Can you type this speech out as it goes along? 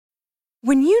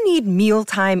When you need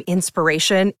mealtime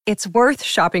inspiration, it's worth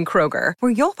shopping Kroger,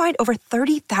 where you'll find over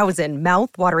 30,000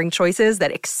 mouth-watering choices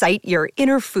that excite your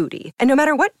inner foodie. And no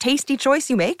matter what tasty choice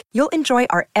you make, you'll enjoy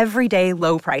our everyday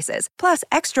low prices, plus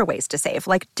extra ways to save,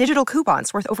 like digital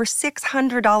coupons worth over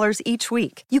 $600 each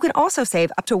week. You can also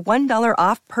save up to $1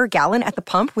 off per gallon at the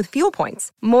pump with fuel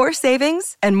points. More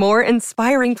savings and more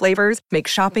inspiring flavors make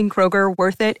shopping Kroger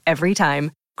worth it every time.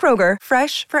 Kroger,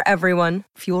 fresh for everyone.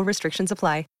 Fuel restrictions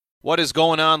apply. What is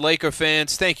going on, Laker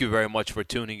fans? Thank you very much for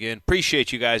tuning in.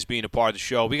 Appreciate you guys being a part of the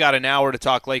show. We got an hour to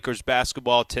talk Lakers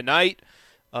basketball tonight.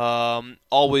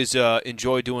 Always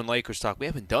enjoy doing Lakers talk. We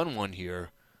haven't done one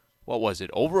here, what was it,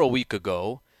 over a week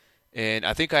ago. And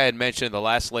I think I had mentioned in the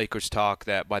last Lakers talk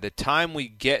that by the time we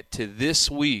get to this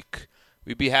week,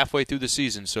 we'd be halfway through the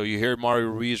season. So you hear Mario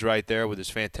Ruiz right there with his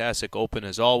fantastic open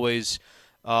as always.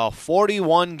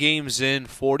 41 games in,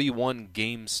 41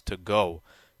 games to go.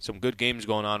 Some good games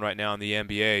going on right now in the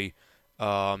NBA,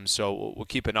 so we'll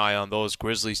keep an eye on those.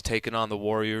 Grizzlies taking on the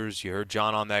Warriors. You heard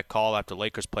John on that call after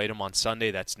Lakers played them on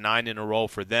Sunday. That's 9 in a row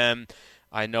for them.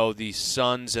 I know the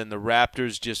Suns and the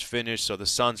Raptors just finished, so the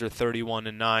Suns are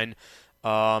 31-9.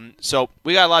 So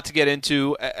we got a lot to get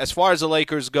into. As far as the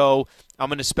Lakers go, I'm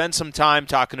going to spend some time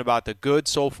talking about the good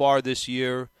so far this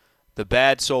year, the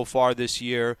bad so far this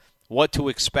year, what to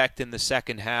expect in the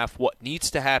second half, what needs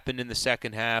to happen in the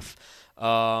second half.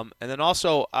 And then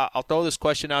also, I'll throw this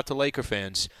question out to Laker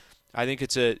fans. I think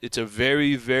it's a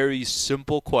very, very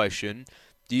simple question.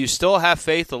 Do you still have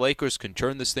faith the Lakers can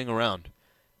turn this thing around?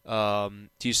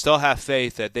 Do you still have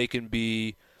faith that they can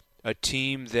be a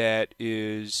team that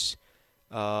is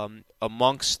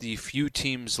amongst the few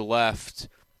teams left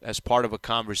as part of a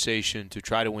conversation to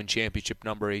try to win championship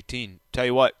number 18? Tell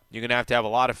you what, you're going to have a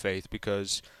lot of faith,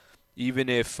 because even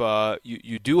if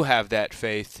you do have that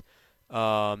faith,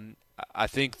 I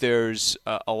think there's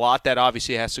a lot that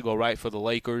obviously has to go right for the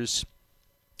Lakers.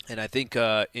 And I think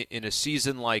in a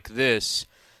season like this,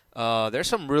 there's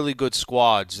some really good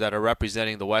squads that are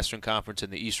representing the Western Conference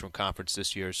and the Eastern Conference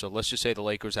this year. So let's just say the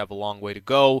Lakers have a long way to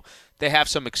go. They have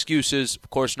some excuses.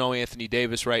 Of course, no Anthony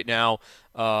Davis right now.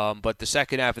 But the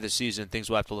second half of the season,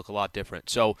 things will have to look a lot different.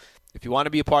 So if you want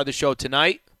to be a part of the show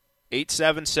tonight,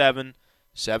 877-710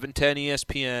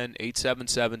 ESPN,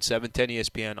 877-710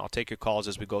 ESPN. I'll take your calls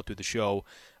as we go through the show.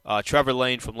 Trevor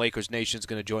Lane from Lakers Nation is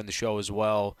going to join the show as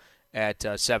well at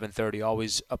 7:30.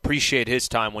 Always appreciate his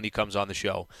time when he comes on the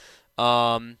show.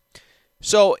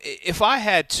 So if I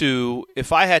had to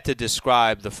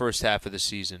describe the first half of the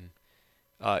season,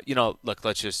 look,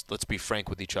 let's be frank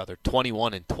with each other.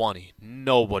 21-20.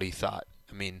 Nobody thought.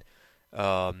 I mean,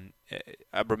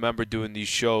 I remember doing these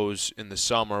shows in the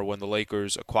summer when the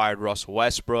Lakers acquired Russell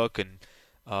Westbrook, and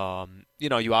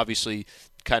you obviously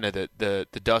kind of the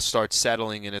dust starts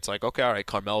settling, and it's like, okay, all right,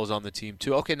 Carmelo's on the team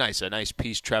too. Okay, nice, a nice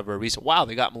piece, Trevor Ariza. Wow,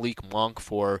 they got Malik Monk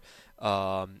for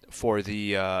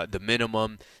the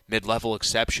minimum. Mid-level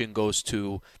exception goes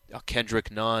to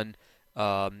Kendrick Nunn.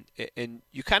 And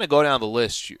you kind of go down the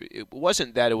list. It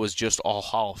wasn't that it was just all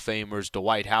Hall of Famers,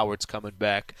 Dwight Howard's coming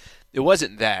back. It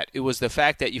wasn't that. It was the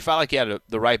fact that you felt like you had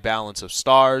the right balance of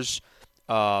stars,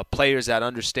 players that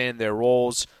understand their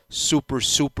roles,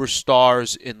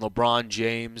 superstars in LeBron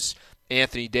James,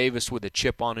 Anthony Davis with a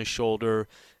chip on his shoulder,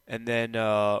 and then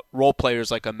role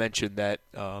players, like I mentioned, that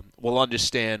will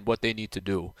understand what they need to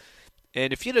do.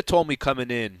 And if you'd have told me coming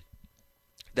in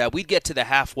that we'd get to the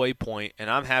halfway point, and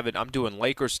I'm doing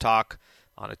Lakers talk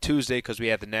on a Tuesday because we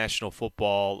had the national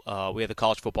football, we had the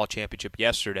college football championship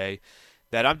yesterday,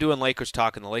 that I'm doing Lakers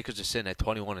talk and the Lakers are sitting at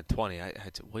 21-20. I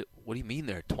said, what do you mean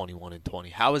they're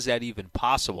 21-20? How is that even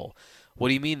possible? What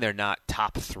do you mean they're not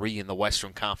top 3 in the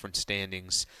Western Conference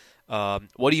standings?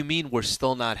 What do you mean we're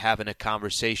still not having a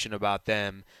conversation about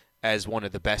them as one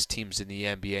of the best teams in the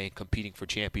NBA and competing for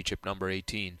championship number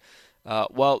 18?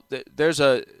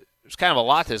 There's kind of a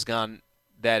lot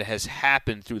that has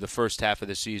happened through the first half of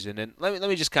the season, and let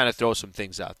me just kind of throw some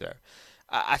things out there.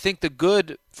 I think the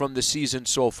good from the season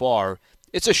so far,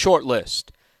 it's a short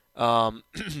list.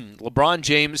 LeBron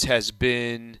James has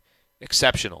been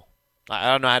exceptional.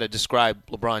 I don't know how to describe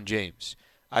LeBron James.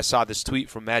 I saw this tweet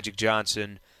from Magic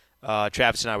Johnson.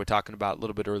 Travis and I were talking about a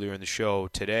little bit earlier in the show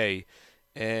today,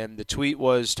 and the tweet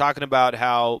was talking about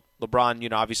how LeBron,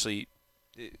 obviously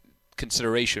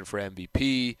consideration for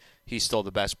MVP. He's still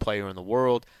the best player in the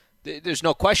world. There's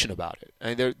no question about it.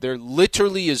 I mean, there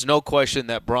literally is no question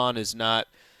that Bron is not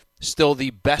still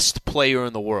the best player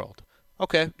in the world.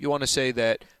 Okay, you want to say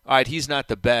that, all right, he's not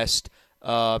the best.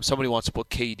 Somebody wants to put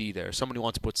KD there. Somebody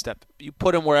wants to put Steph. You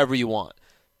put him wherever you want.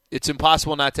 It's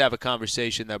impossible not to have a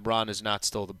conversation that Bron is not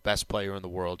still the best player in the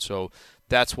world. So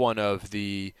that's one of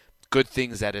the good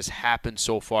things that has happened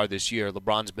so far this year.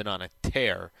 LeBron's been on a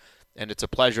tear, and it's a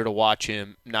pleasure to watch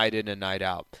him night in and night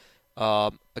out.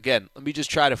 Again, let me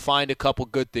just try to find a couple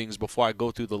good things before I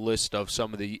go through the list of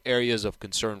some of the areas of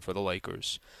concern for the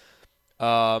Lakers.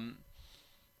 I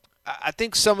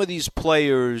think some of these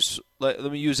players, let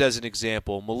me use as an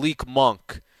example, Malik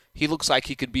Monk, he looks like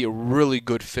he could be a really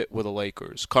good fit with the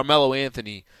Lakers. Carmelo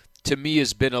Anthony, to me,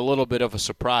 has been a little bit of a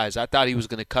surprise. I thought he was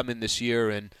going to come in this year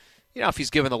and, if he's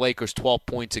giving the Lakers 12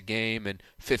 points a game and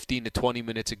 15 to 20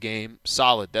 minutes a game,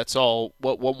 solid. That's all.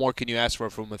 What more can you ask for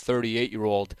from a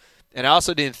 38-year-old? And I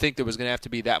also didn't think there was going to have to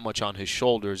be that much on his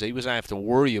shoulders. He was going to have to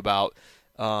worry about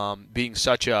being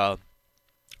such a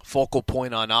focal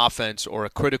point on offense or a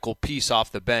critical piece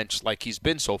off the bench like he's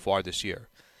been so far this year.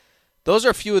 Those are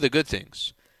a few of the good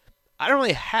things. I don't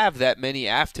really have that many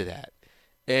after that.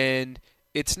 And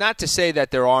it's not to say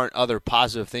that there aren't other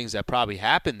positive things that probably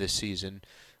happened this season,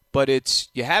 but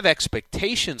you have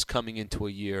expectations coming into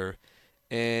a year,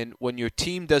 and when your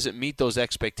team doesn't meet those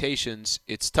expectations,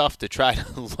 it's tough to try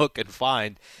to look and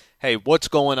find, hey, what's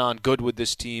going on good with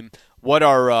this team? What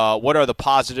are the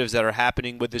positives that are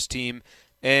happening with this team?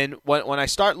 And when I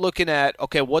start looking at,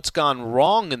 okay, what's gone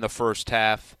wrong in the first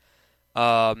half,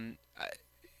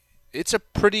 it's a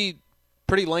pretty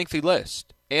lengthy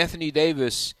list. Anthony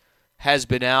Davis has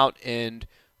been out, and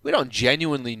we don't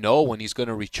genuinely know when he's going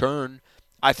to return.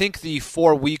 I think the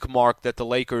 4-week mark that the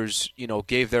Lakers,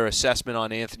 gave their assessment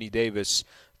on Anthony Davis,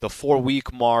 the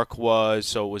 4-week mark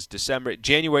was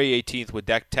January 18th would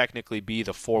technically be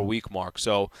the 4-week mark.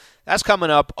 So that's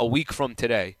coming up a week from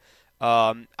today.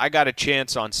 I got a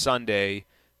chance on Sunday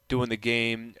doing the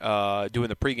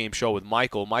pregame show with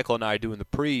Michael. Michael and I are doing the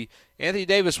pre. Anthony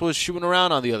Davis was shooting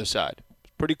around on the other side.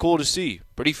 Pretty cool to see.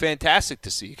 Pretty fantastic to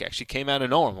see. He actually came out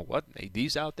of nowhere. What?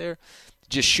 AD's out there?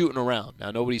 Just shooting around.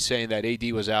 Now, nobody's saying that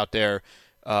AD was out there,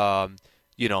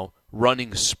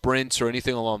 running sprints or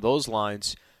anything along those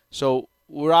lines. So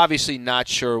we're obviously not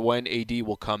sure when AD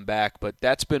will come back, but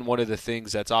that's been one of the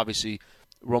things that's obviously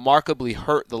remarkably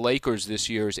hurt the Lakers this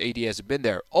year is AD hasn't been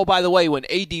there. Oh, by the way, when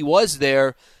AD was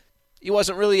there, he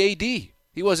wasn't really AD.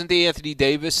 He wasn't the Anthony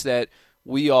Davis that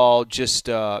we all just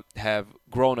have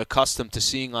grown accustomed to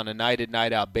seeing on a night-in,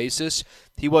 night-out basis.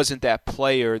 He wasn't that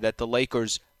player that the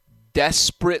Lakers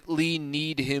desperately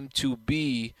need him to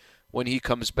be when he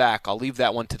comes back. I'll leave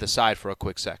that one to the side for a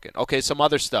quick second. Okay, some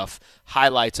other stuff,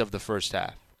 highlights of the first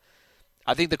half.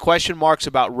 I think the question marks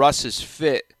about Russ's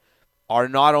fit are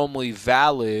not only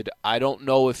valid, I don't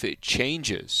know if it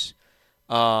changes.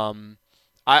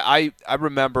 I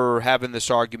remember having this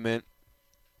argument,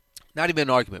 not even an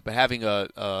argument, but having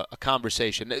a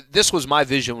conversation. This was my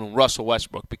vision when Russell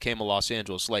Westbrook became a Los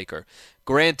Angeles Laker.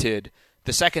 Granted,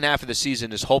 the second half of the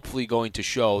season is hopefully going to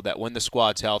show that when the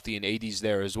squad's healthy and AD's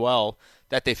there as well,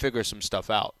 that they figure some stuff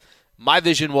out. My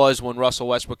vision was when Russell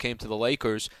Westbrook came to the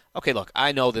Lakers, okay, look,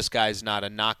 I know this guy's not a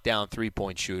knockdown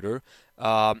three-point shooter.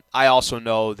 I also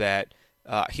know that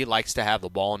he likes to have the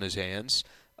ball in his hands.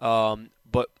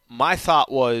 But my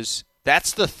thought was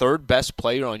that's the third best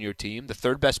player on your team. The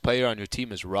third best player on your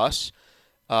team is Russ.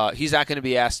 He's not going to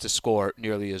be asked to score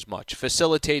nearly as much.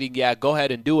 Facilitating, yeah, go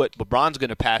ahead and do it. LeBron's going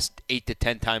to pass 8 to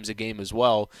 10 times a game as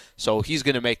well, so he's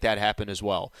going to make that happen as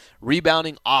well.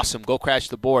 Rebounding, awesome, go crash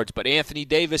the boards. But Anthony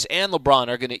Davis and LeBron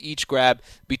are going to each grab,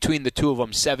 between the two of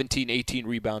them, 17, 18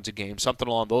 rebounds a game, something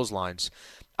along those lines.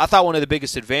 I thought one of the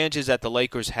biggest advantages that the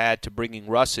Lakers had to bringing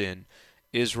Russ in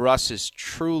is Russ is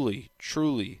truly,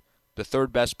 truly the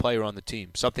third best player on the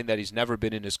team, something that he's never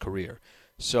been in his career.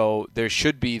 So there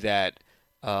should be that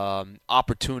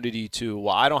opportunity to,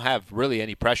 well, I don't have really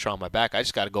any pressure on my back. I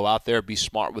just got to go out there, be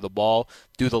smart with the ball,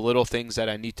 do the little things that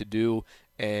I need to do.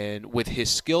 And with his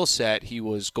skill set, he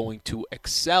was going to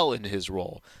excel in his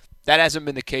role. That hasn't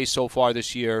been the case so far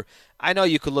this year. I know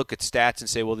you could look at stats and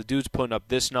say, well, the dude's putting up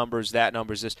this numbers, that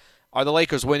numbers, this. Are the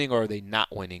Lakers winning or are they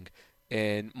not winning?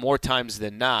 And more times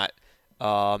than not,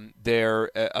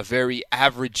 they're a very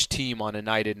average team on a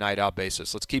night-in, night-out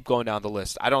basis. Let's keep going down the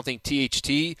list. I don't think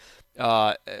THT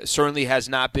certainly has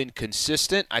not been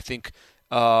consistent. I think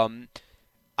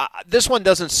this one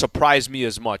doesn't surprise me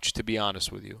as much, to be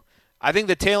honest with you. I think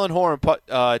the Talen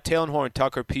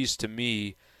Horton-Tucker piece to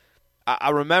me,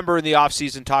 I remember in the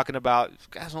offseason talking about,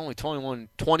 guy's only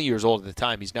 20 years old at the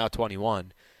time. He's now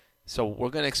 21. So we're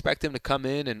going to expect him to come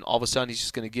in and all of a sudden he's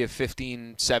just going to give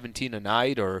 15, 17 a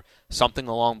night or something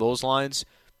along those lines.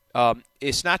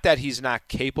 It's not that he's not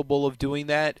capable of doing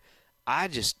that. I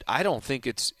don't think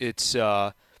it's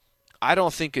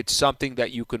something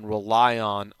that you can rely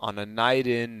on a night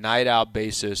in, night out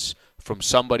basis from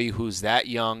somebody who's that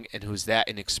young and who's that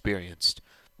inexperienced.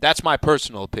 That's my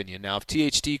personal opinion. Now, if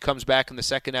THT comes back in the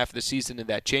second half of the season and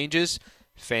that changes,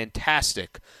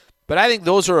 fantastic. But I think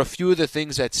those are a few of the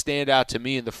things that stand out to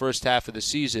me in the first half of the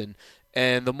season.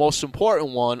 And the most important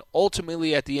one,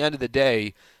 ultimately at the end of the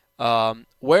day,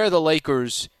 where are the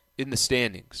Lakers in the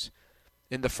standings?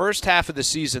 In the first half of the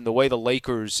season, the way the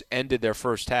Lakers ended their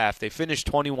first half, they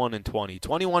finished 21-20.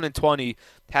 21-20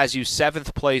 has you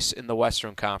 7th place in the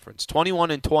Western Conference.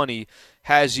 21-20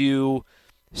 has you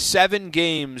 7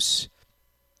 games,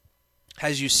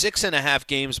 has you 6.5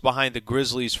 games behind the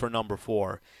Grizzlies for number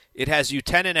 4. It has you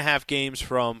 10.5 games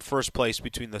from first place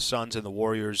between the Suns and the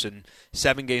Warriors, and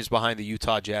 7 games behind the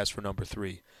Utah Jazz for number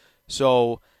 3.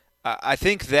 So I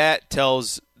think that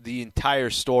tells the entire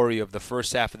story of the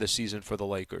first half of the season for the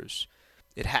Lakers.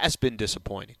 It has been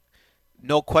disappointing.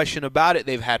 No question about it.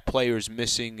 They've had players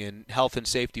missing and health and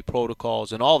safety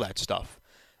protocols and all that stuff,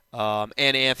 and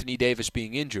Anthony Davis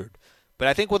being injured. But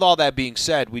I think with all that being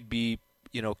said, we'd be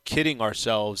kidding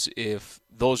ourselves if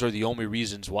those are the only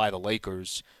reasons why the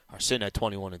Lakers are sitting at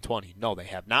 21-20. No, they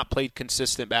have not played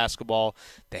consistent basketball.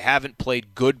 They haven't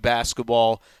played good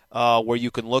basketball where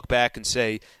you can look back and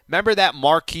say, remember that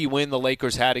marquee win the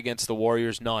Lakers had against the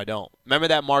Warriors? No, I don't. Remember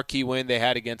that marquee win they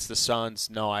had against the Suns?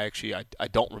 No, I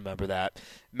don't remember that.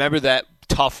 Remember that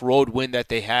tough road win that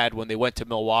they had when they went to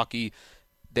Milwaukee?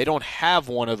 They don't have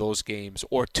one of those games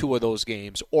or 2 of those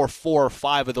games or 4 or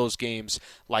 5 of those games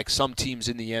like some teams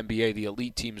in the NBA, the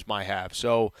elite teams, might have.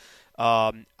 So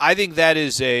I think that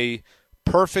is a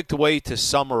perfect way to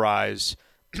summarize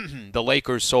the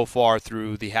Lakers so far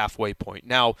through the halfway point.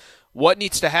 Now, what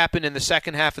needs to happen in the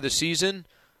second half of the season?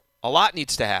 A lot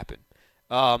needs to happen.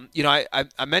 I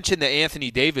mentioned the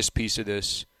Anthony Davis piece of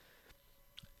this.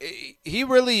 He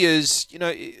really is,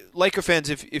 Laker fans,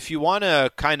 if you want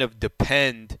to kind of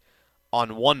depend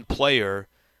on one player,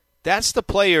 that's the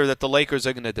player that the Lakers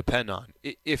are going to depend on.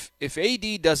 If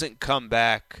AD doesn't come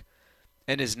back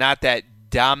and is not that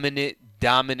dominant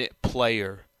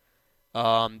player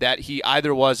that he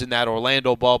either was in that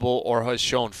Orlando bubble or has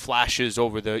shown flashes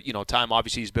over the time,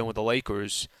 obviously he's been with the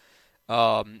Lakers,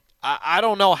 I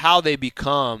don't know how they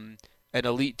become an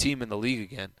elite team in the league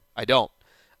again. I don't.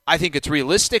 I think it's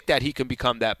realistic that he can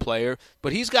become that player,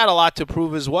 but he's got a lot to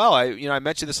prove as well. I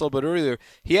mentioned this a little bit earlier.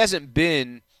 He hasn't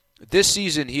been this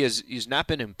season. He's not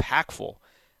been impactful.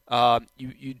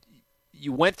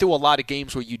 You went through a lot of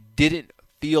games where you didn't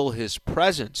feel his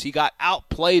presence. He got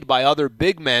outplayed by other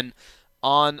big men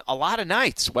on a lot of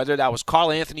nights, whether that was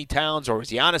Karl Anthony Towns or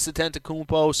Giannis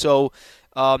Antetokounmpo. So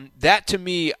that to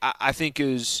me, I think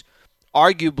is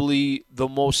arguably the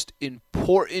most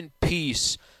important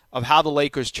piece of how the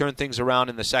Lakers turn things around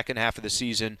in the second half of the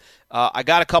season. I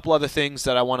got a couple other things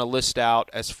that I want to list out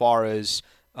as far as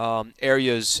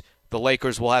areas the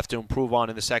Lakers will have to improve on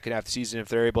in the second half of the season if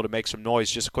they're able to make some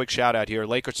noise. Just a quick shout-out here.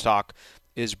 Lakers Talk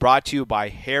is brought to you by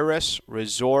Harrah's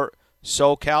Resort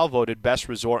SoCal, voted best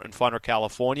resort in Funner,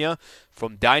 California.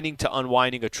 From dining to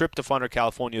unwinding, a trip to Funner,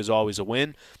 California is always a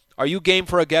win. Are you game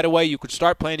for a getaway? You can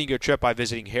start planning your trip by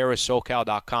visiting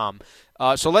harrahssocal.com.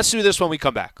 So let's do this when we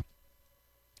come back.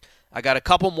 I got a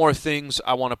couple more things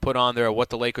I want to put on there of what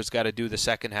the Lakers got to do the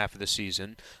second half of the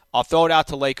season. I'll throw it out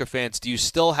to Laker fans. Do you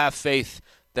still have faith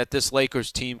that this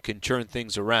Lakers team can turn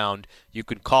things around? You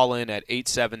can call in at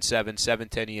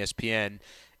 877-710-ESPN.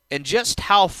 And just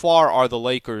how far are the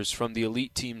Lakers from the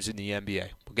elite teams in the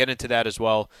NBA? We'll get into that as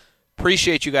well.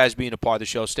 Appreciate you guys being a part of the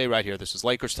show. Stay right here. This is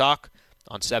Lakers Talk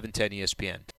on 710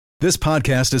 ESPN. This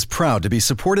podcast is proud to be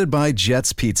supported by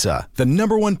Jets Pizza, the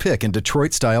 #1 pick in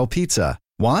Detroit-style pizza.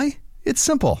 Why? It's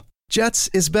simple. Jets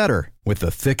is better. With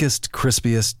the thickest,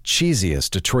 crispiest,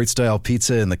 cheesiest Detroit-style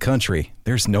pizza in the country,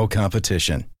 there's no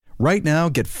competition. Right now,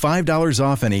 get $5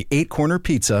 off any 8-corner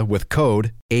pizza with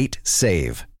code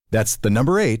 8SAVE. That's the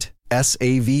number 8,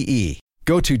 S-A-V-E.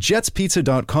 Go to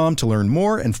jetspizza.com to learn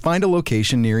more and find a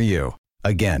location near you.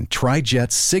 Again, try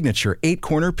Jet's signature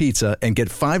 8-corner pizza and get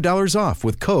 $5 off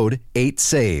with code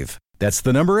 8SAVE. That's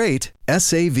the number 8,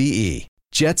 S-A-V-E.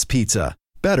 Jet's Pizza.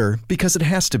 Better because it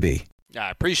has to be.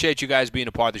 I appreciate you guys being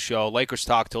a part of the show. Lakers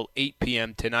Talk till 8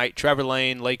 p.m. tonight. Trevor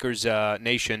Lane, Lakers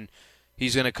Nation,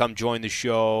 he's going to come join the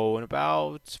show in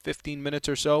about 15 minutes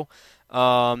or so.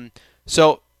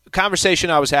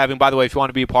 Conversation I was having, by the way, if you want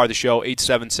to be a part of the show,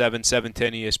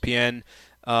 877-710-ESPN.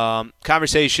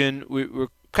 Conversation, we're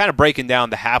kind of breaking down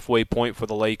the halfway point for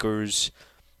the Lakers,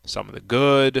 some of the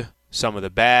good, some of the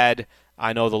bad.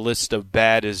 I know the list of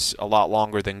bad is a lot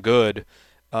longer than good.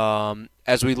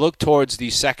 As we look towards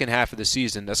the second half of the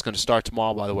season, that's going to start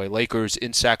tomorrow, by the way, Lakers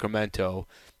in Sacramento.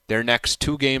 Their next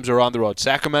 2 games are on the road,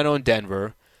 Sacramento and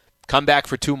Denver, come back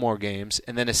for 2 more games,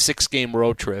 and then a 6-game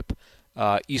road trip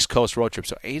East Coast road trip.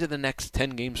 So 8 of the next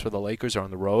 10 games for the Lakers are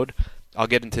on the road. I'll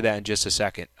get into that in just a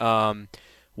second.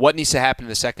 What needs to happen in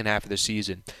the second half of the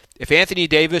season? If Anthony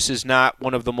Davis is not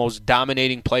one of the most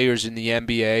dominating players in the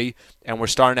NBA, and we're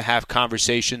starting to have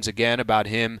conversations again about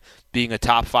him being a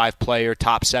top 5 player,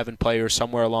 top 7 player,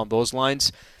 somewhere along those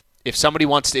lines, if somebody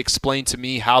wants to explain to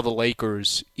me how the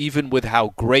Lakers, even with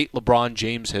how great LeBron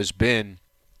James has been,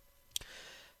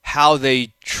 how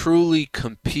they truly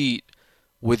compete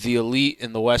with the elite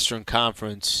in the Western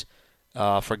Conference,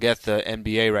 forget the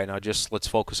NBA right now, just let's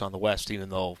focus on the West, even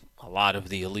though a lot of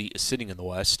the elite is sitting in the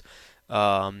West.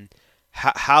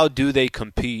 How do they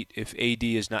compete if AD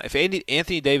is not? If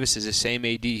Anthony Davis is the same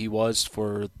AD he was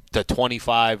for the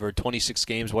 25 or 26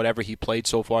 games, whatever he played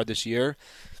so far this year,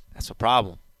 that's a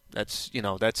problem. It's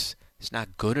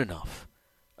not good enough.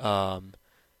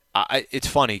 It's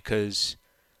funny because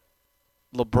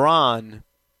LeBron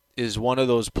is one of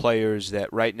those players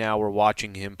that right now we're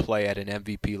watching him play at an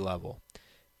MVP level.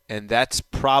 And that's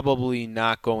probably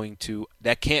not going to –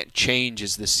 that can't change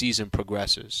as the season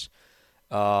progresses.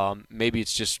 Maybe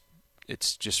it's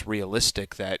just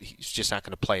realistic that he's just not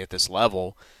going to play at this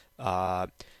level.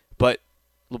 But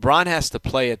LeBron has to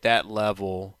play at that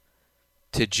level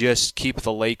to just keep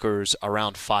the Lakers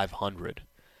around 500.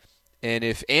 And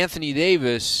if Anthony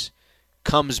Davis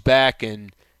comes back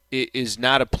and is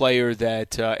not a player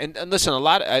that and listen,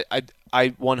 I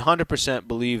 100%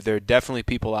 believe there are definitely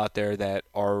people out there that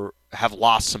have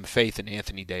lost some faith in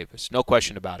Anthony Davis. No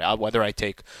question about it. Whether I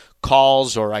take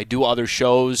calls or I do other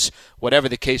shows, whatever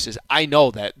the case is, I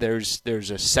know that there's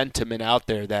a sentiment out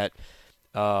there that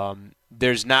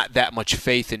there's not that much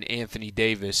faith in Anthony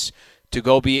Davis to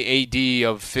go be AD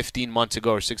of 15 months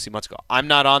ago or 16 months ago. I'm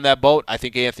not on that boat. I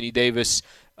think Anthony Davis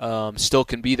still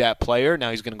can be that player.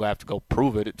 Now he's going to have to go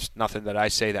prove it. It's nothing that I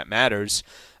say that matters.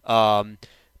 But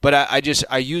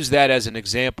I use that as an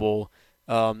example.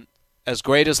 As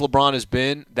great as LeBron has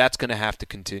been, that's going to have to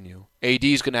continue. AD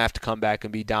is going to have to come back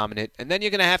and be dominant. And then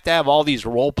you're going to have all these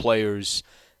role players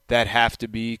that have to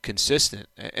be consistent.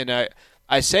 And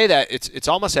I say that it's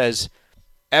almost as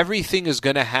everything is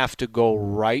going to have to go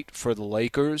right for the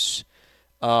Lakers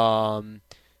to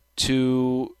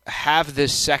have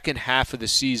this second half of the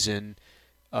season.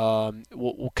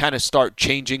 We'll kind of start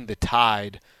changing the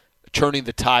tide, turning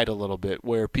the tide a little bit,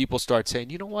 where people start saying,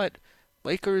 you know what,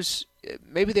 Lakers,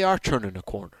 maybe they are turning a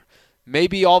corner.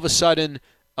 Maybe all of a sudden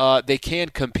they can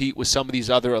compete with some of these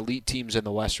other elite teams in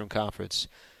the Western Conference.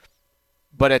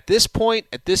 But at this point,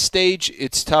 at this stage,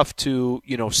 it's tough to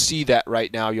see that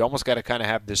right now. You almost got to kind of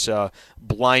have this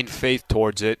blind faith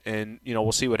towards it, and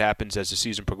we'll see what happens as the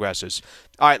season progresses.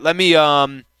 All right, let me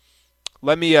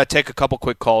take a couple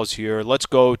quick calls here. Let's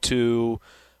go to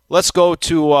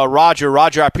Roger.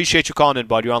 Roger, I appreciate you calling in,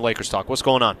 bud. You're on Lakers Talk. What's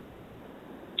going on?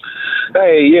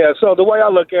 Hey, yeah. So the way I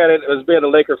look at it as being a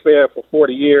Laker fan for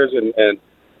 40 years, and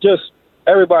just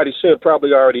everybody should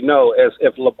probably already know, as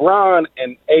if LeBron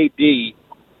and AD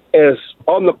is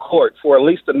on the court for at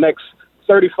least the next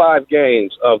 35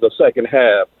 games of the second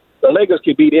half, the Lakers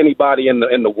can beat anybody in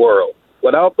the world.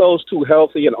 Without those two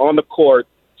healthy and on the court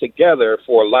together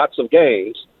for lots of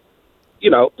games,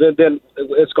 then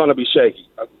it's going to be shaky.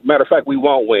 Matter of fact, we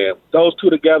won't win. Those two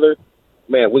together,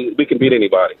 man, we can beat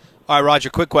anybody. All right, Roger,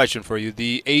 quick question for you.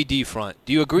 The AD front.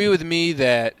 Do you agree with me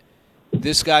that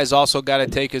this guy's also got to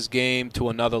take his game to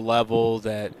another level,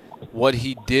 that what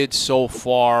he did so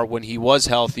far when he was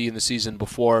healthy in the season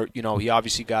before, he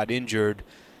obviously got injured,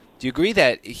 do you agree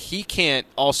that he can't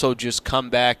also just come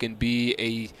back and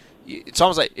be it's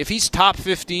almost like if he's top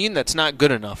 15, that's not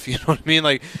good enough. You know what I mean?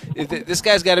 Like, this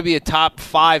guy's got to be a top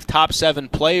 5, top 7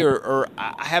 player, or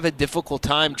I have a difficult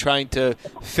time trying to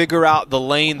figure out the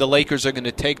lane the Lakers are going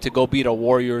to take to go beat a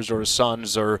Warriors or a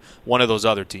Suns or one of those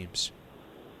other teams.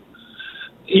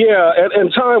 Yeah,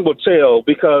 and time will tell,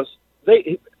 because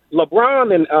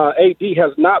LeBron and AD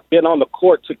has not been on the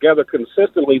court together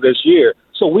consistently this year,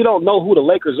 so we don't know who the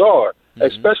Lakers are,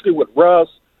 especially with Russ,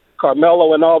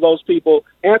 Carmelo, and all those people.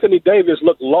 Anthony Davis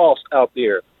looked lost out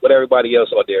there with everybody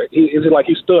else out there. It's like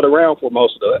he stood around for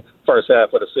most of the first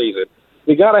half of the season.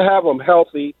 We got to have them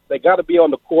healthy. They got to be on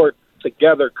the court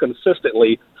together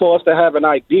consistently for us to have an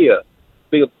idea.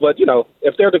 But,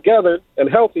 if they're together and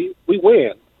healthy, we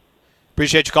win.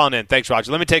 Appreciate you calling in. Thanks,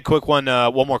 Roger. Let me take one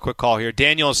more quick call here.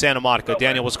 Daniel in Santa Monica.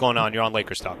 Daniel, what's going on? You're on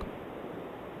Lakers Talk.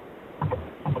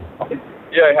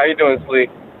 Yeah, how you doing, Slee?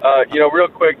 Real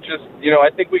quick, just, I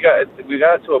think we got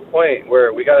to a point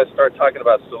where we got to start talking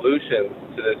about solutions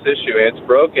to this issue. It's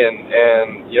broken,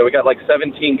 and, we got like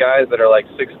 17 guys that are like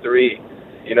 6'3".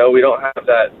 We don't have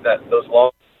those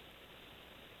long.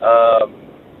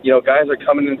 guys are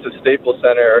coming into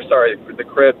the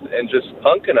Crypt and just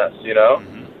punking us,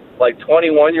 like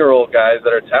 21-year-old guys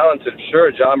that are talented.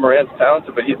 Sure, John Morant's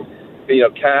talented, but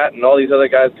Cat and all these other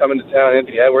guys coming to town,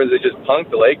 Anthony Edwards, they just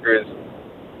punked the Lakers.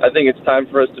 I think it's time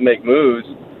for us to make moves.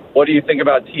 What do you think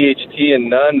about THT and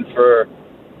Nunn for,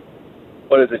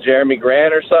 Jeremy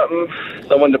Grant or something?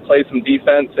 Someone to play some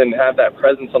defense and have that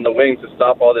presence on the wing to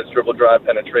stop all this dribble drive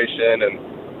penetration, and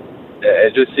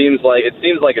it seems like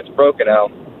it's broken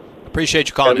out. Appreciate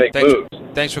you calling in.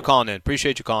 Thanks for calling in.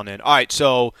 Appreciate you calling in. All right,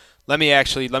 so let me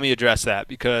address that,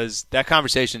 because that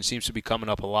conversation seems to be coming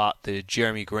up a lot, the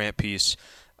Jeremy Grant piece.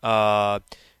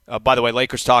 By the way,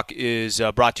 Lakers Talk is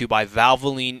brought to you by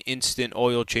Valvoline Instant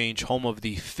Oil Change, home of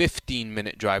the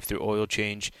 15-minute drive-through oil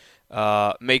change.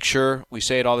 Make sure, we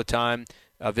say it all the time,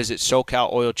 visit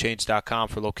SoCalOilChange.com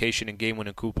for location and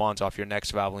game-winning coupons off your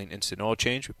next Valvoline Instant Oil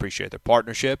Change. We appreciate their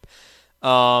partnership.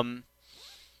 I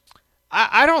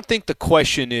don't think the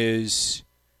question is,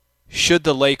 should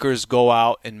the Lakers go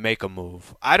out and make a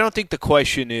move? I don't think the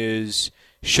question is,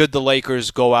 should the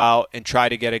Lakers go out and try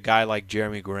to get a guy like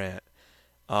Jeremy Grant?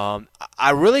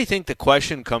 I really think the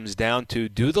question comes down to,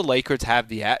 do the Lakers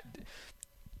have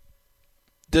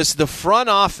does the front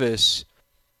office,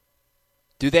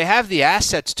 do they have the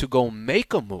assets to go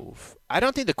make a move? I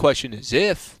don't think the question is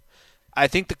if. I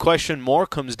think the question more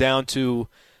comes down to,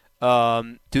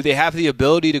 do they have the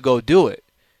ability to go do it?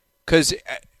 Because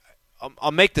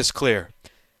I'll make this clear.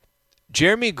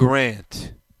 Jeremy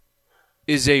Grant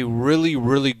is a really,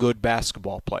 really good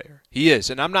basketball player. He is.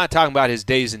 And I'm not talking about his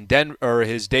days in Denver or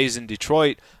his days in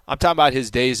Detroit. I'm talking about his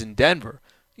days in Denver.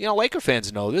 Laker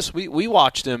fans know this. We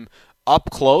watched him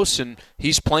up close, and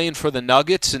he's playing for the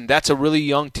Nuggets, and that's a really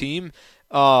young team.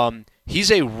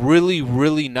 He's a really,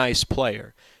 really nice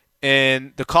player.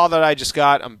 And the call that I just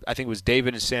got, I think it was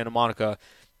David in Santa Monica,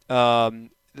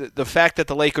 the fact that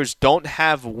the Lakers don't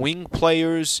have wing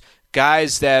players,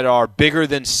 guys that are bigger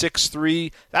than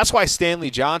 6'3", that's why Stanley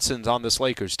Johnson's on this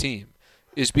Lakers team,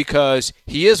 is because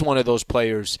he is one of those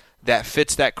players that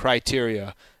fits that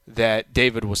criteria that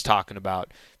David was talking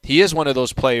about. He is one of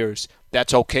those players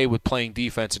that's okay with playing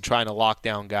defense and trying to lock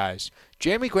down guys.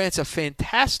 Jeremy Grant's a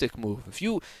fantastic move.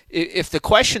 If the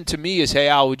question to me is, hey,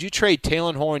 Al, would you trade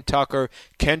Talen Horton-Tucker,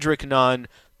 Kendrick Nunn,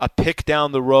 a pick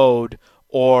down the road,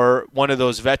 or one of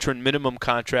those veteran minimum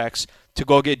contracts to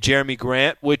go get Jeremy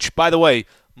Grant, which, by the way,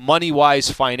 money-wise,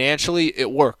 financially,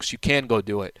 it works. You can go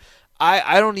do it.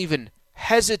 I don't even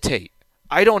hesitate.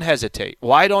 I don't hesitate.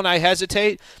 Why don't I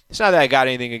hesitate? It's not that I got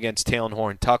anything against Talen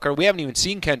Horton-Tucker. We haven't even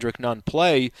seen Kendrick Nunn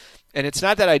play, and it's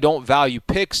not that I don't value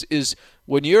picks. Is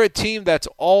when you're a team that's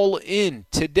all in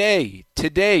today,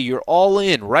 you're all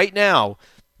in right now,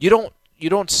 you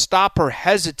don't stop or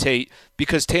hesitate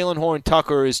because Talen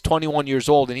Horton-Tucker is 21 years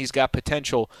old and he's got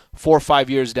potential 4 or 5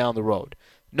 years down the road.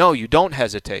 No, you don't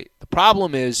hesitate. The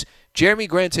problem is Jeremy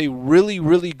Grant's a really,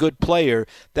 really good player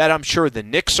that I'm sure the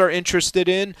Knicks are interested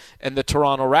in, and the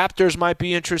Toronto Raptors might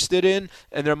be interested in,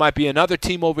 and there might be another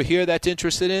team over here that's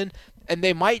interested in, and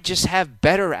they might just have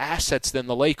better assets than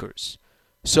the Lakers.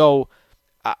 So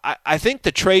I think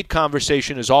the trade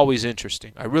conversation is always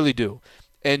interesting. I really do.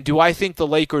 And do I think the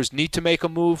Lakers need to make a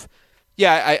move?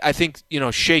 Yeah, I think,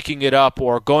 shaking it up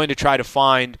or going to try to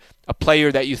find a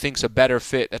player that you think's a better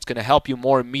fit that's going to help you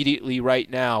more immediately right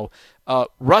now.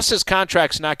 Russ's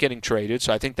contract's not getting traded,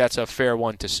 so I think that's a fair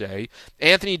one to say.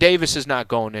 Anthony Davis is not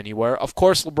going anywhere. Of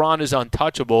course, LeBron is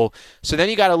untouchable. So then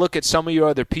you got to look at some of your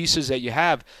other pieces that you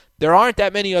have. There aren't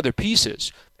that many other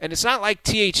pieces. And it's not like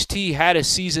THT had a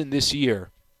season this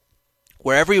year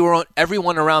where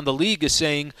everyone around the league is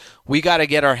saying, we got to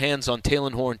get our hands on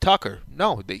Talen Horton-Tucker.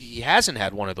 No, he hasn't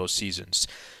had one of those seasons.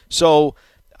 So,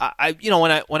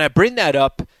 when I bring that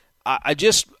up, I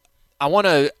want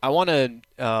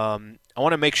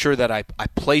to make sure that I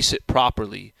place it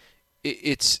properly.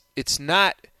 It's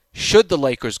not should the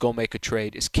Lakers go make a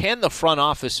trade. It's can the front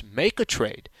office make a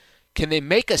trade? Can they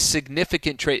make a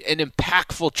significant trade, an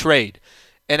impactful trade?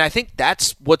 And I think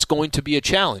that's what's going to be a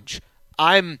challenge.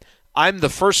 I'm the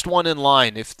first one in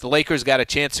line. If the Lakers got a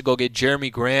chance to go get Jeremy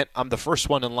Grant, I'm the first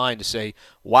one in line to say,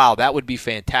 wow, that would be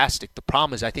fantastic. The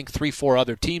problem is I think 3-4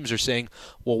 other teams are saying,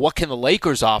 well, what can the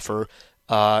Lakers offer?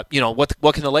 What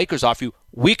can the Lakers offer you?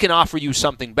 We can offer you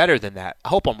something better than that. I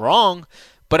hope I'm wrong,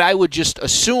 but I would just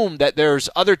assume that there's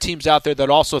other teams out there that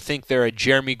also think they're a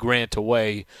Jeremy Grant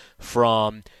away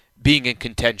from being in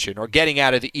contention or getting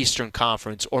out of the Eastern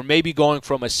Conference or maybe going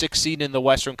from a 6 seed in the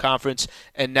Western Conference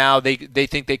and now they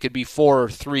think they could be 4 or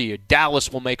 3 or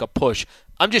Dallas will make a push.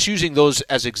 I'm just using those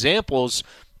as examples.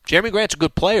 Jeremy Grant's a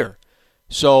good player.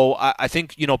 So I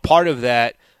think, part of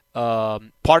that,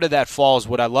 Part of that falls,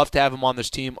 would I love to have him on this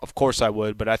team? Of course I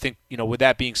would, but I think, with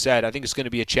that being said, I think it's going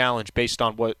to be a challenge based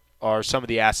on what are some of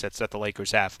the assets that the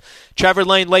Lakers have. Trevor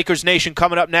Lane, Lakers Nation,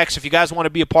 coming up next. If you guys want to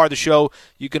be a part of the show,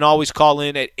 you can always call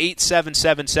in at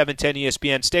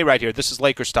 877-710-ESPN. Stay right here. This is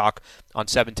Lakers Talk on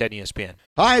 710 ESPN.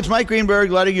 Hi, it's Mike Greenberg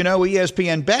letting you know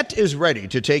ESPN Bet is ready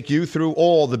to take you through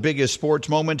all the biggest sports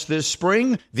moments this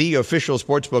spring. The official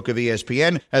sportsbook of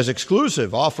ESPN has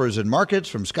exclusive offers and markets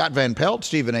from Scott Van Pelt,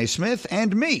 Stephen A. Smith,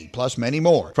 and me, plus many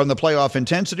more. From the playoff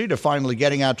intensity to finally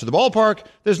getting out to the ballpark,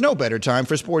 there's no better time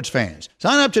for sports fans.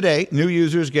 Sign up today. New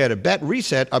users get a bet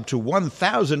reset up to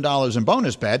 $1,000 in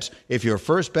bonus bets if your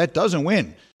first bet doesn't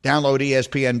win. Download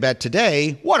ESPN Bet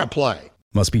today. What a play.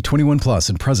 Must be 21 plus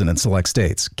and present in select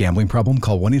states. Gambling problem?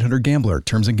 Call 1-800-GAMBLER.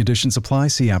 Terms and conditions apply.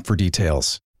 See app for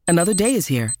details. Another day is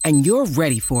here, and you're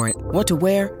ready for it. What to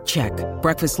wear? Check.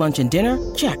 Breakfast, lunch, and dinner?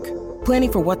 Check.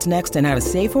 Planning for what's next and how to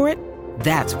save for it?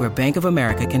 That's where Bank of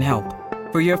America can help.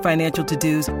 For your financial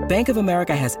to-dos, Bank of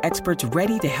America has experts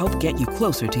ready to help get you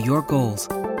closer to your goals.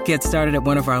 Get started at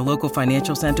one of our local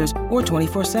financial centers or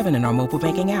 24/7 in our mobile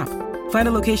banking app. Find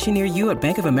a location near you at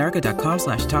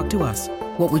bankofamerica.com/talktous.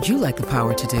 What would you like the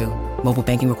power to do? Mobile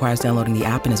banking requires downloading the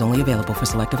app and is only available for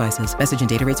select devices. Message and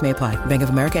data rates may apply. Bank of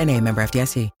America N.A., member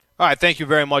FDIC. All right, thank you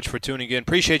very much for tuning in.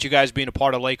 Appreciate you guys being a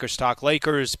part of Lakers Talk.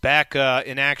 Lakers back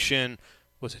in action,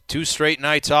 was it 2 straight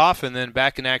nights off, and then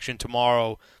back in action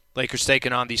tomorrow. Lakers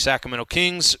taking on the Sacramento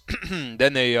Kings.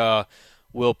 Then they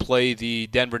will play the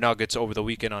Denver Nuggets over the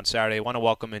weekend on Saturday. I want to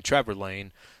welcome in Trevor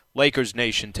Lane, Lakers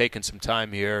Nation, taking some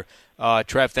time here.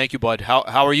 Trev, thank you, bud. How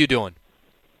are you doing?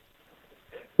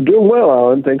 I'm doing well,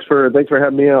 Alan. Thanks for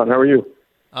having me on. How are you?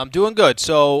 I'm doing good.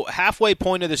 So halfway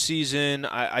point of the season,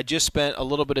 I just spent a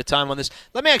little bit of time on this.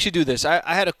 Let me actually do this. I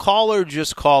had a caller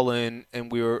just call in, and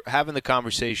we were having the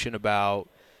conversation about,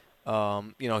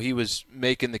 he was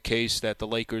making the case that the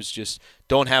Lakers just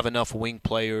don't have enough wing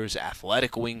players,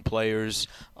 athletic wing players.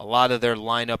 A lot of their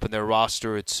lineup and their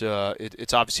roster, it's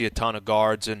obviously a ton of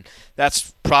guards, and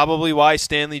that's probably why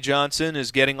Stanley Johnson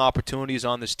is getting opportunities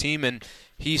on this team. And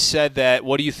he said that,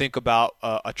 what do you think about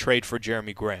a trade for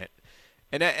Jeremy Grant?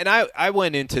 And I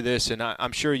went into this, and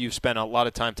I'm sure you've spent a lot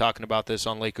of time talking about this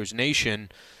on Lakers Nation,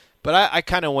 but I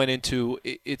kind of went into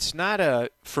it's not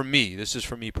for me, this is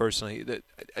for me personally, that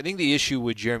I think the issue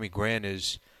with Jeremy Grant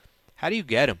is, how do you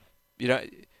get him?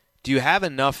 Do you have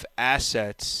enough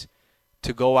assets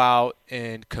to go out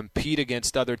and compete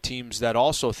against other teams that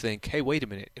also think, hey, wait a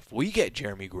minute, if we get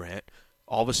Jeremy Grant,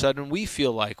 all of a sudden we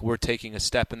feel like we're taking a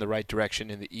step in the right direction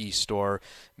in the East, or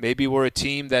maybe we're a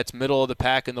team that's middle of the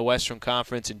pack in the Western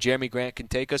Conference and Jeremy Grant can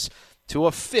take us to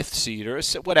a 5th seed or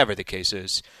whatever the case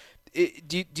is.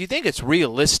 Do you think it's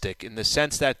realistic in the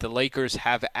sense that the Lakers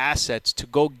have assets to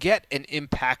go get an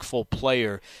impactful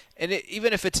player, and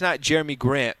even if it's not Jeremy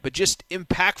Grant, but just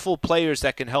impactful players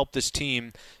that can help this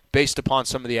team based upon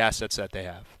some of the assets that they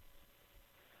have?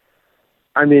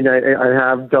 I mean, I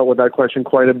have dealt with that question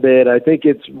quite a bit. I think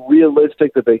it's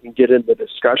realistic that they can get in the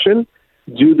discussion.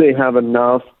 Do they have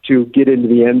enough to get into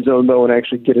the end zone, though, and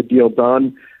actually get a deal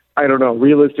done? I don't know.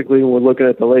 Realistically, when we're looking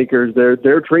at the Lakers,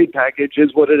 their trade package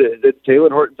is what it is. It's Taylor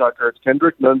Horton-Tucker. It's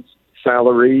Kendrick Nunn's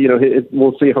salary.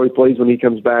 We'll see how he plays when he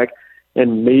comes back.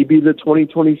 And maybe the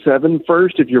 2027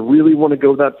 first, if you really want to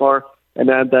go that far and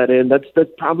add that in. That's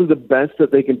probably the best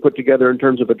that they can put together in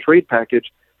terms of a trade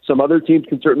package. Some other teams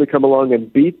can certainly come along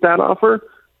and beat that offer,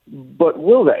 but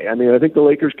will they? I mean, I think the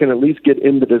Lakers can at least get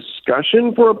in the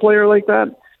discussion for a player like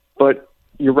that, but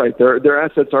you're right. Their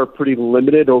assets are pretty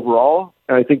limited overall,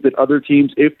 and I think that other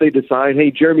teams, if they decide, hey,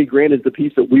 Jeremy Grant is the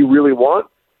piece that we really want,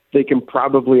 they can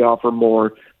probably offer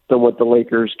more than what the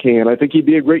Lakers can. I think he'd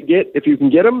be a great get if you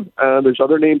can get him. There's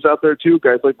other names out there too.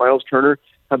 Guys like Miles Turner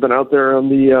have been out there on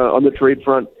the trade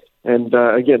front. And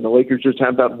again, the Lakers just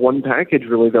have that one package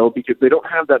really, though, because they don't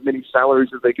have that many salaries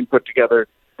that they can put together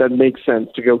that makes sense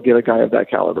to go get a guy of that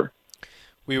caliber.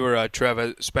 We were,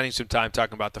 Trevor, spending some time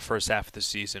talking about the first half of the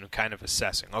season and kind of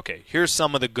assessing. Okay, here's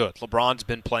some of the good. LeBron's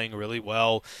been playing really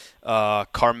well.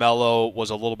 Carmelo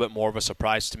was a little bit more of a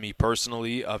surprise to me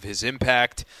personally of his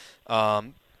impact.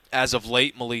 As of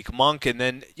late, Malik Monk. And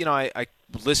then, I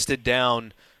listed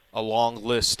down a long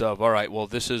list of, all right, well,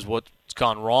 this is what's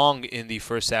gone wrong in the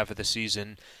first half of the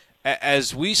season.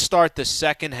 As we start the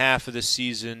second half of the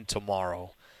season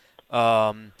tomorrow,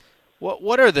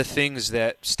 what are the things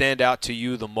that stand out to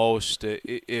you the most?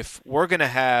 If we're going to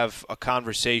have a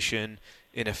conversation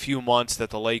in a few months that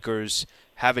the Lakers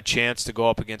have a chance to go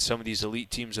up against some of these elite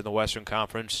teams in the Western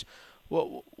Conference,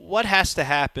 what has to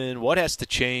happen? What has to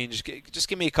change? Just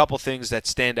give me a couple things that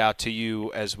stand out to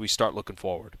you as we start looking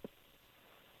forward.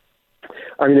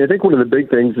 I mean, I think one of the big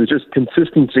things is just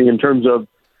consistency in terms of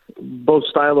both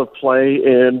style of play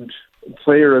and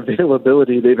player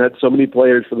availability. They've had so many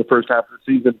players for the first half of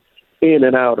the season in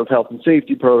and out of health and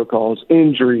safety protocols,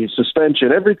 injuries,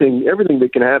 suspension, everything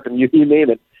that can happen, you name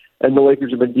it. And the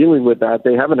Lakers have been dealing with that.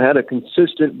 They haven't had a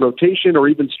consistent rotation or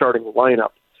even starting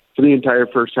lineup for the entire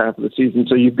first half of the season.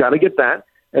 So you've got to get that,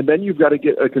 and then you've got to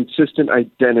get a consistent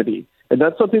identity. And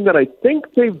that's something that I think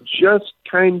they've just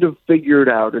kind of figured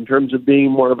out in terms of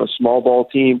being more of a small ball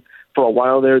team. For a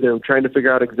while there, they were trying to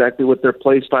figure out exactly what their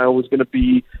play style was going to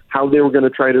be, how they were going to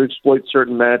try to exploit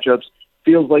certain matchups.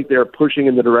 Feels like they're pushing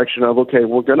in the direction of, okay,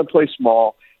 we're going to play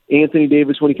small. Anthony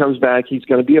Davis, when he comes back, he's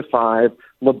going to be a 5.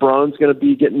 LeBron's going to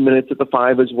be getting minutes at the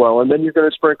 5 as well. And then you're going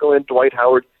to sprinkle in Dwight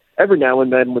Howard every now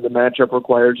and then when the matchup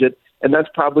requires it. And that's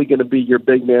probably going to be your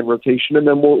big man rotation. And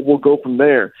then we'll go from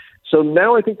there. So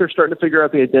now I think they're starting to figure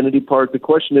out the identity part. The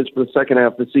question is for the second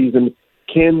half of the season,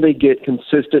 can they get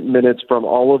consistent minutes from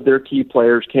all of their key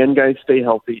players? Can guys stay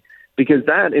healthy? Because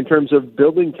that, in terms of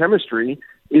building chemistry,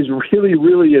 is really,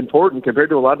 really important compared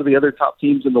to a lot of the other top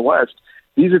teams in the West.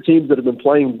 These are teams that have been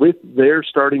playing with their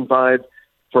starting 5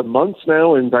 for months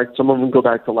now. In fact, some of them go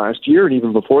back to last year and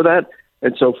even before that.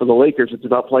 And so for the Lakers, it's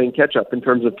about playing catch-up in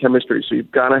terms of chemistry. So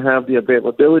you've got to have the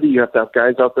availability. You have to have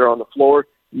guys out there on the floor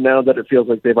now that it feels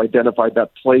like they've identified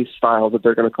that play style that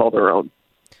they're going to call their own.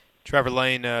 Trevor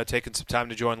Lane taking some time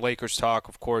to join Lakers Talk,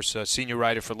 of course, senior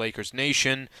writer for Lakers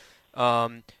Nation.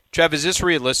 Trev, is this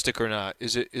realistic or not?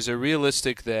 Is it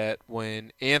realistic that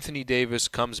when Anthony Davis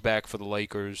comes back for the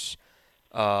Lakers,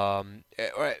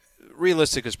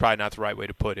 realistic is probably not the right way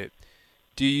to put it.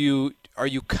 Are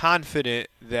you confident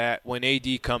that when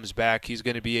AD comes back, he's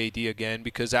going to be AD again?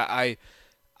 Because I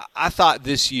thought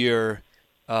this year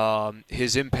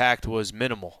his impact was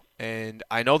minimal, and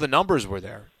I know the numbers were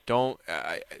there.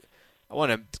 I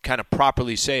want to kind of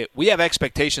properly say it. We have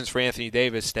expectations for Anthony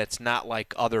Davis that's not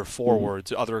like other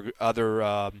forwards,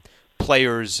 other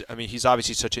players. I mean, he's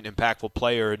obviously such an impactful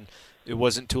player, and it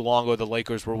wasn't too long ago the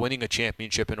Lakers were winning a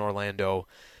championship in Orlando.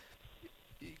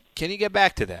 Can he get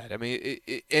back to that? I mean,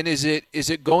 and is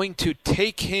it going to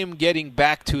take him getting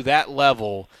back to that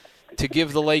level to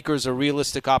give the Lakers a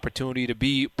realistic opportunity to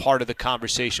be part of the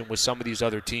conversation with some of these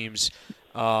other teams?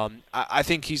 I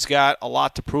think he's got a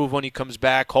lot to prove when he comes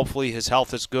back. Hopefully his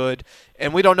health is good.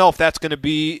 And we don't know if that's going to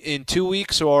be in 2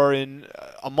 weeks or in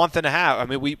a month and a half. I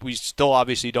mean, we still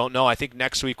obviously don't know. I think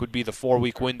next week would be the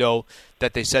 4-week window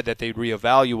that they said that they'd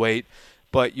reevaluate.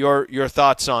 But your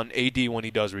thoughts on AD when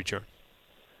he does return?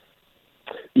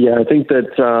 Yeah, I think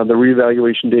that the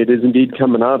reevaluation date is indeed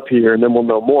coming up here, and then we'll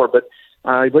know more. But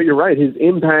you're right. His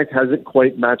impact hasn't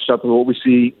quite matched up with what we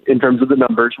see in terms of the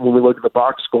numbers when we look at the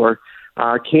box score.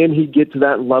 Can he get to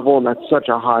that level? And that's such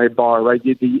a high bar, right?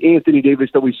 The Anthony Davis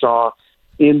that we saw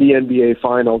in the NBA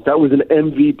Finals, that was an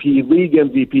MVP, league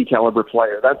MVP caliber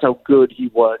player. That's how good he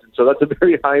was. And so that's a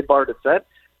very high bar to set,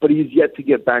 but he's yet to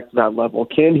get back to that level.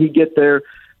 Can he get there?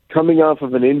 Coming off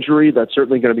of an injury, that's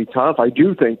certainly going to be tough. I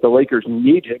do think the Lakers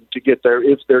need him to get there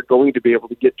if they're going to be able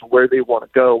to get to where they want to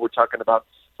go. We're talking about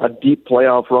a deep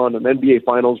playoff run, an NBA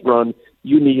Finals run.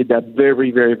 You need that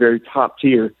very, very, very top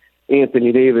tier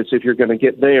Anthony Davis if you're going to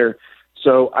get there.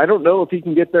 So I don't know if he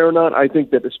can get there or not. I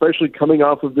think that especially coming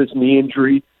off of this knee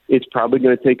injury, it's probably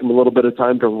going to take him a little bit of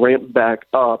time to ramp back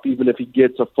up, even if he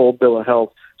gets a full bill of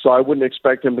health. So I wouldn't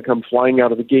expect him to come flying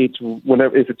out of the gates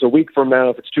whenever, if it's a week from now,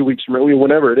 if it's 2 weeks from now,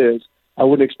 whenever it is. I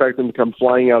wouldn't expect him to come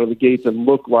flying out of the gates and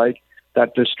look like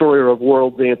that destroyer of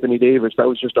worlds, Anthony Davis. That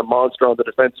was just a monster on the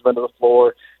defensive end of the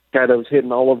floor, guy that was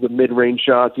hitting all of the mid-range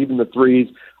shots, even the threes.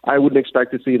 I wouldn't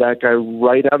expect to see that guy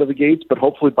right out of the gates, but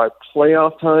hopefully by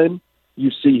playoff time,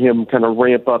 you see him kind of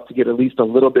ramp up to get at least a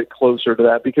little bit closer to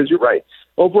that, because you're right.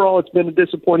 Overall, it's been a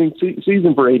disappointing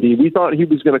season for AD. We thought he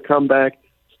was going to come back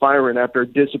firing after a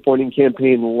disappointing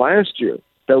campaign last year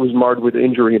that was marred with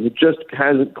injury, and it just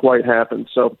hasn't quite happened.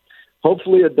 So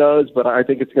hopefully it does, but I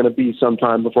think it's going to be some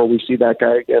time before we see that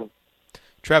guy again.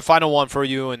 Trev, final one for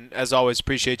you, and as always,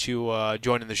 appreciate you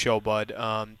joining the show, bud.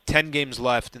 10 games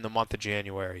left in the month of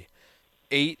January.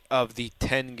 8 of the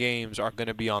 10 games are going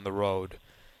to be on the road.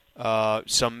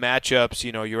 Some matchups,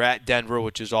 you're at Denver,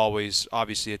 which is always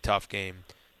obviously a tough game.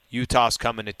 Utah's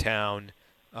coming to town.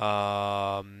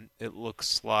 It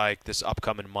looks like this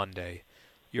upcoming Monday.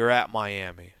 You're at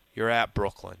Miami. You're at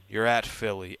Brooklyn. You're at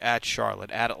Philly, at Charlotte,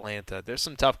 at Atlanta. There's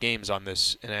some tough games on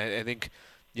this, and I think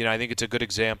it's a good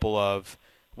example of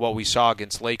what we saw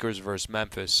against Lakers versus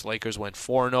Memphis. Lakers went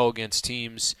 4-0 against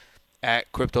teams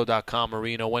at Crypto.com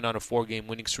Arena, went on a 4-game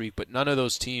winning streak, but none of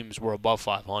those teams were above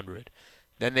 500.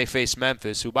 Then they faced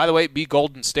Memphis, who, by the way, beat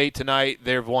Golden State tonight.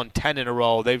 They've won 10 in a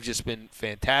row. They've just been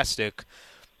fantastic.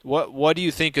 What do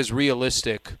you think is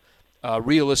realistic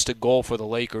goal for the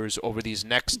Lakers over these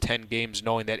next 10 games,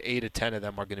 knowing that 8 of 10 of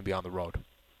them are going to be on the road?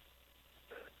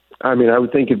 I mean, I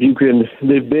would think they've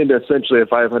been essentially a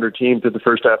 500 team through the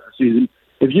first half of the season.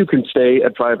 If you can stay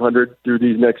at 500 through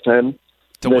these next 10,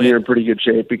 then you're in pretty good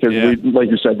shape because,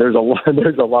 like you said, there's a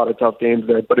lot of tough games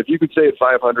there. But if you could stay at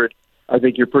 500, I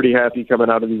think you're pretty happy coming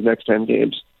out of these next 10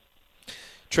 games.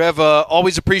 Trev,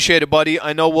 always appreciate it, buddy.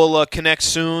 I know we'll connect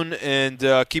soon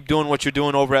and keep doing what you're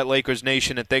doing over at Lakers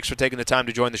Nation, and thanks for taking the time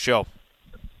to join the show.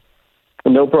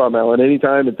 No problem, Alan.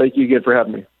 Anytime, and thank you again for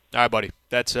having me. All right, buddy.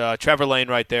 That's Trevor Lane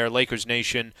right there, Lakers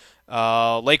Nation.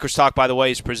 Lakers Talk, by the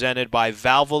way, is presented by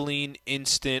Valvoline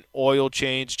Instant Oil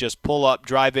Change. Just pull up,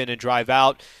 drive in, and drive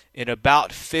out. In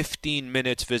about 15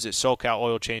 minutes, visit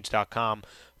SoCalOilChange.com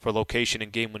for location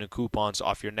and game-winning coupons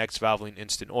off your next Valvoline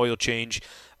Instant Oil Change.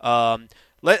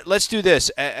 Let's do this.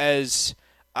 As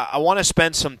I want to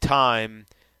spend some time,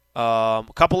 a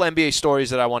couple NBA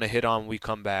stories that I want to hit on when we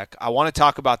come back. I want to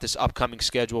talk about this upcoming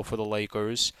schedule for the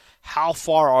Lakers. How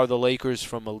far are the Lakers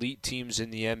from elite teams in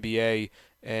the NBA?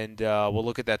 And we'll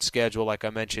look at that schedule. Like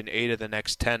I mentioned, 8 of the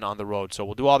next 10 on the road. So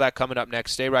we'll do all that coming up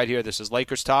next. Stay right here. This is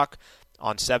Lakers Talk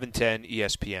on 710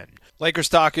 ESPN. Lakers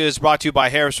Talk is brought to you by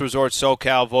Harris Resort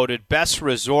SoCal, voted best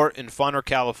resort in Funner,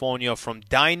 California. From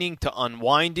dining to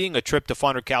unwinding, a trip to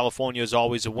Funner, California is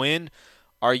always a win.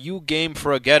 Are you game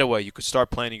for a getaway? You could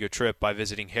start planning your trip by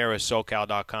visiting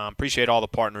HarrisSoCal.com. Appreciate all the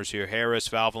partners here. Harris,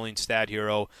 Valvoline, Stat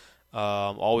Hero.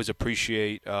 Always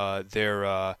appreciate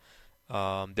their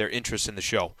interest in the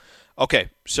show. Okay,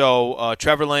 so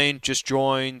Trevor Lane just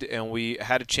joined, and we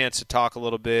had a chance to talk a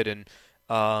little bit. And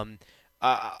I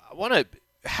want to –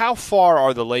 how far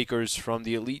are the Lakers from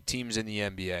the elite teams in the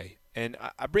NBA? And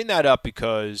I bring that up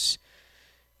because,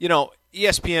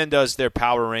 ESPN does their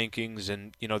power rankings,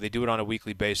 and, they do it on a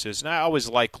weekly basis. And I always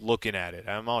like looking at it.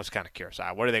 I'm always kind of curious.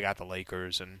 Where do they got the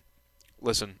Lakers? And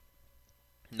listen,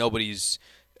 nobody's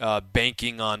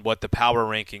banking on what the power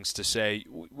rankings to say.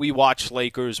 We watch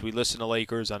Lakers. We listen to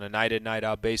Lakers on a night-in,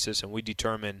 night-out basis, and we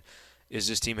determine, is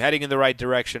this team heading in the right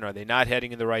direction? Are they not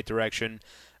heading in the right direction?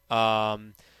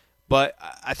 But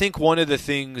I think one of the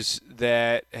things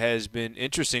that has been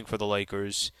interesting for the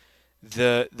Lakers,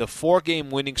 the 4-game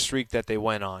winning streak that they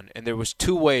went on, and there was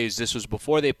 2 ways. This was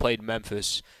before they played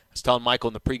Memphis. I was telling Michael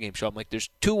in the pregame show, I'm like, there's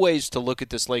 2 ways to look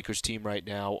at this Lakers team right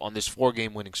now on this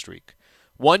 4-game winning streak.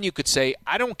 One, you could say,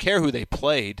 I don't care who they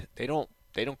played. They don't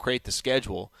create the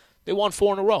schedule. They won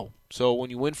 4 in a row. So when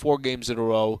you win 4 games in a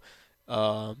row,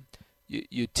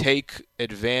 you take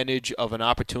advantage of an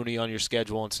opportunity on your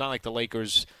schedule. And it's not like the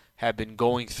Lakers have been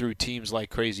going through teams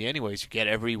like crazy anyways. You get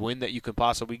every win that you can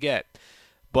possibly get.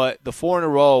 But the 4 in a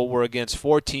row were against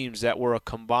 4 teams that were a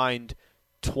combined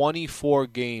 24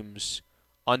 games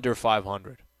under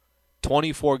 500.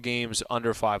 24 games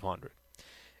under 500.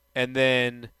 And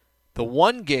then the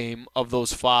 1 game of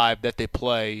those 5 that they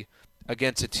play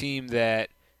against a team that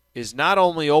is not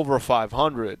only over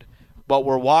 500, but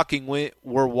we're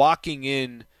walking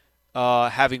in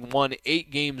having won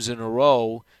 8 games in a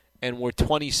row, and we're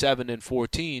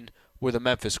 27-14, were the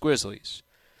Memphis Grizzlies.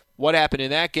 What happened in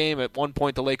that game? At one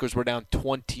point, the Lakers were down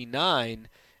 29,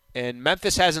 and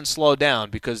Memphis hasn't slowed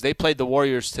down because they played the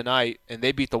Warriors tonight, and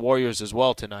they beat the Warriors as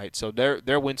well tonight. So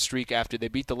their win streak after they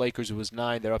beat the Lakers, it was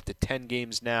 9. They're up to 10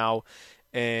 games now.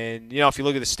 And, if you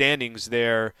look at the standings,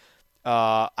 they're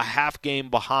a half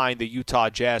game behind the Utah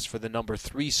Jazz for the number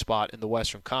 3 spot in the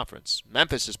Western Conference.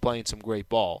 Memphis is playing some great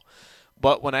ball.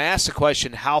 But when I ask the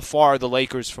question, how far are the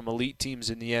Lakers from elite teams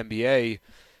in the NBA,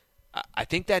 I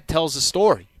think that tells a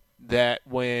story that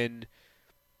when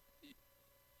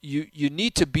you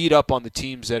need to beat up on the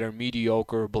teams that are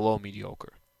mediocre or below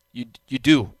mediocre. You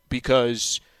do,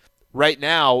 because right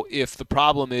now, if the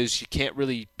problem is you can't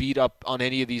really beat up on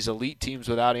any of these elite teams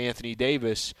without Anthony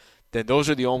Davis, then those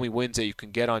are the only wins that you can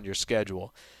get on your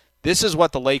schedule. This is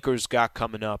what the Lakers got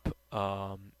coming up.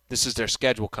 This is their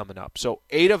schedule coming up. So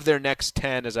 8 of their next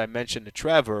 10, as I mentioned to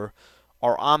Trevor,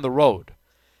 are on the road.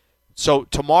 So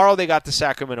tomorrow they got the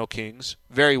Sacramento Kings,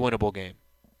 very winnable game.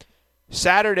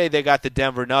 Saturday they got the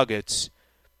Denver Nuggets.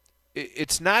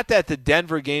 It's not that the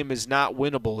Denver game is not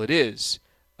winnable. It is.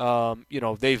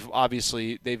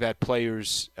 They've had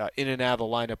players in and out of the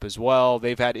lineup as well.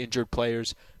 They've had injured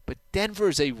players. But Denver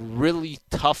is a really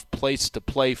tough place to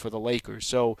play for the Lakers.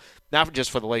 So not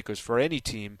just for the Lakers, for any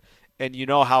team. And you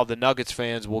know how the Nuggets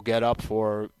fans will get up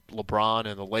for LeBron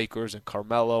and the Lakers and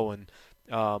Carmelo and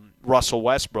Russell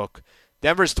Westbrook.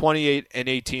 Denver's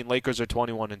 28-18. Lakers are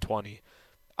 21-20.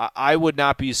 I would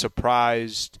not be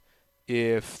surprised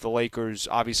if the Lakers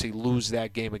obviously lose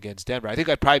that game against Denver. I think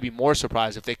I'd probably be more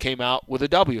surprised if they came out with a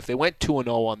W, if they went 2-0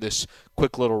 on this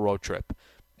quick little road trip.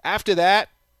 After that,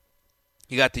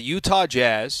 you got the Utah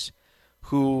Jazz,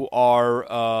 who are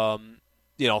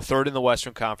third in the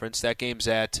Western Conference. That game's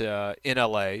in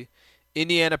L.A.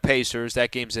 Indiana Pacers,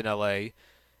 that game's in L.A.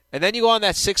 And then you go on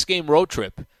that 6-game road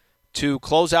trip to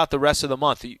close out the rest of the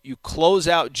month. You close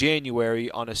out January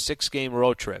on a 6-game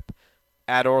road trip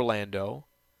at Orlando,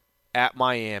 at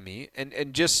Miami.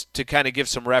 And just to kind of give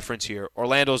some reference here,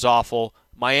 Orlando's awful.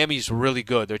 Miami's really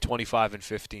good. They're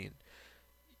 25-15.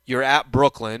 You're at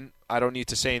Brooklyn. I don't need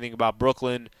to say anything about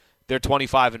Brooklyn. They're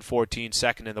 25-14,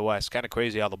 second in the West. Kind of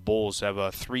crazy how the Bulls have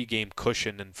a 3-game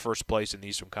cushion in first place in the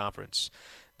Eastern Conference.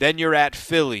 Then you're at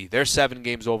Philly. They're 7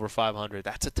 games over 500.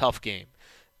 That's a tough game.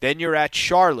 Then you're at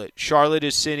Charlotte. Charlotte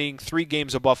is sitting 3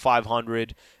 games above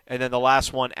 500. And then the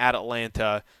last one at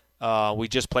Atlanta. We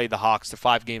just played the Hawks. They're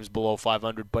 5 games below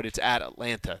 500, but it's at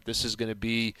Atlanta. This is going to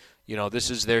be, this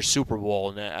is their Super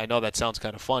Bowl. And I know that sounds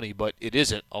kind of funny, but it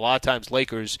isn't. A lot of times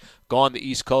Lakers go on the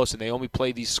East Coast and they only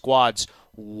play these squads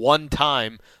one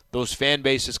time. Those fan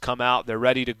bases come out. They're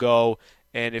ready to go.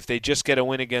 And if they just get a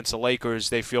win against the Lakers,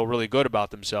 they feel really good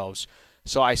about themselves.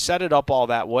 So I set it up all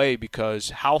that way because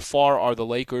how far are the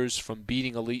Lakers from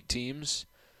beating elite teams?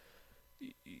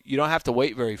 You don't have to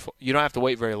wait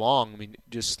very long. I mean,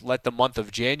 just let the month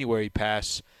of January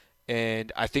pass,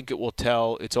 and I think it will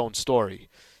tell its own story.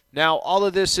 Now, all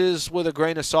of this is with a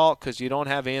grain of salt because you don't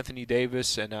have Anthony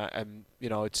Davis, and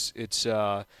it's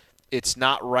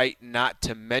not right not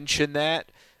to mention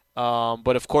that.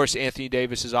 But of course, Anthony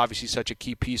Davis is obviously such a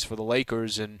key piece for the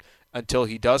Lakers, and until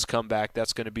he does come back,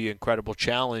 that's going to be an incredible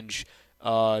challenge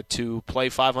to play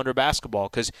 500 basketball.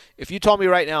 Because if you told me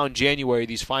right now in January,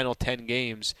 these final 10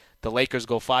 games, the Lakers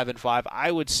go 5-5,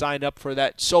 I would sign up for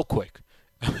that so quick.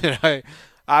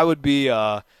 I would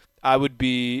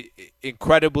be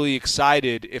incredibly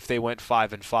excited if they went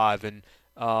 5-5. And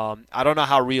I don't know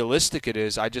how realistic it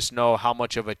is. I just know how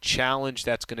much of a challenge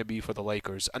that's going to be for the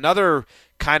Lakers. Another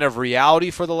kind of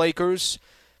reality for the Lakers,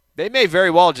 they may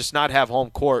very well just not have home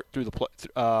court throughout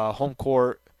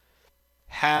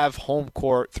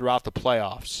the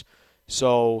playoffs.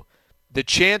 So the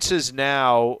chances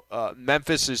now,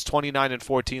 Memphis is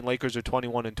 29-14, Lakers are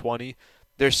 21-20.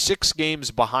 They're 6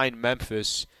 games behind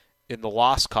Memphis in the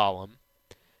loss column,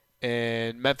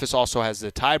 and Memphis also has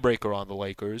the tiebreaker on the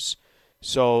Lakers.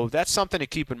 So that's something to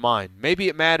keep in mind. Maybe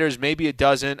it matters, maybe it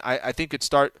doesn't. I think it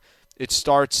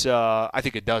starts. I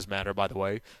think it does matter, by the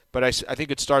way. But I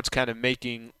think it starts kind of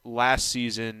making last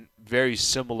season very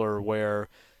similar. Where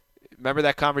remember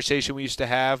that conversation we used to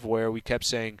have where we kept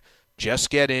saying, just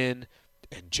get in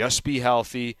and just be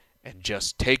healthy and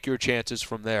just take your chances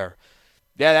from there.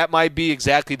 Yeah, that might be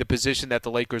exactly the position that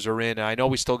the Lakers are in. And I know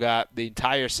we still got the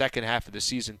entire second half of the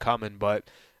season coming, but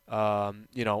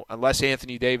unless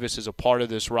Anthony Davis is a part of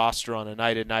this roster on a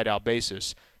night-in, night-out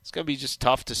basis, it's going to be just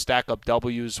tough to stack up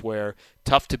W's, where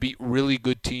tough to beat really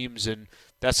good teams, and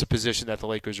that's the position that the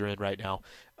Lakers are in right now.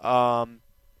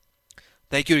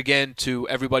 Thank you again to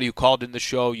everybody who called in the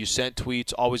show. You sent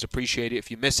tweets. Always appreciate it.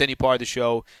 If you miss any part of the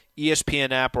show,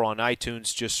 ESPN app or on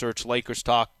iTunes, just search Lakers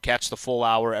Talk. Catch the full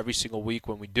hour every single week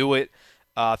when we do it.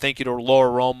 Thank you to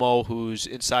Laura Romo, who's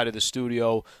inside of the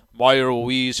studio. Mario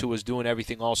Ruiz, who was doing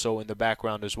everything also in the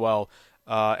background as well.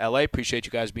 LA, appreciate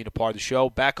you guys being a part of the show.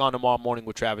 Back on tomorrow morning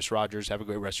with Travis Rogers. Have a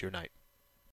great rest of your night.